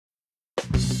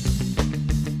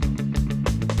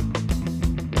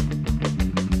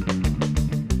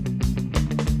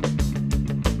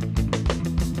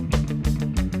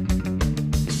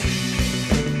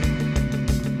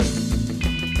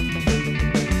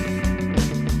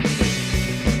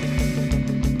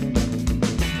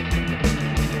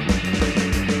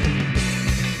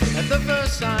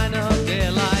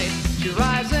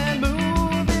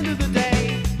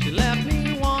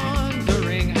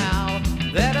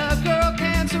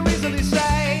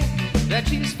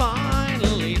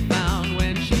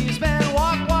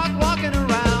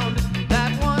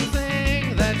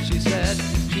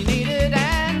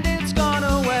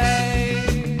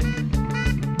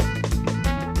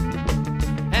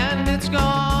it's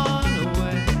gone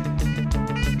away.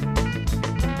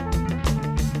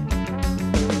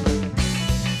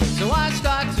 So I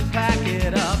start to pack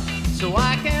it up so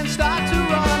I can start to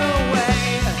run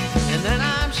away. And then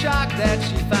I'm shocked that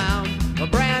she found a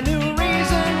brand new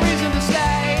reason to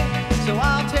stay. So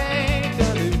I'll take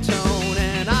a new tone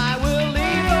and I will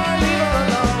leave her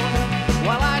alone,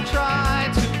 while I try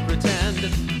to pretend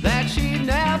that she'd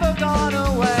never gone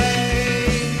away.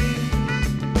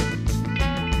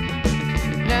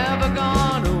 Never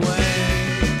gone away.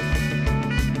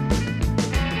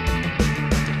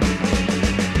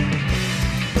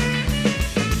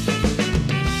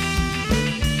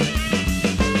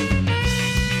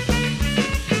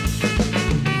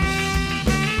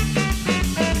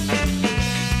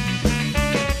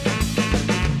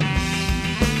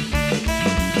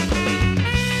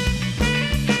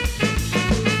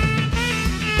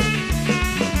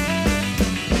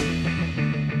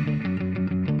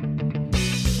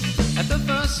 At the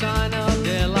first sign of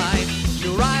daylight,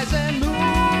 she'll rise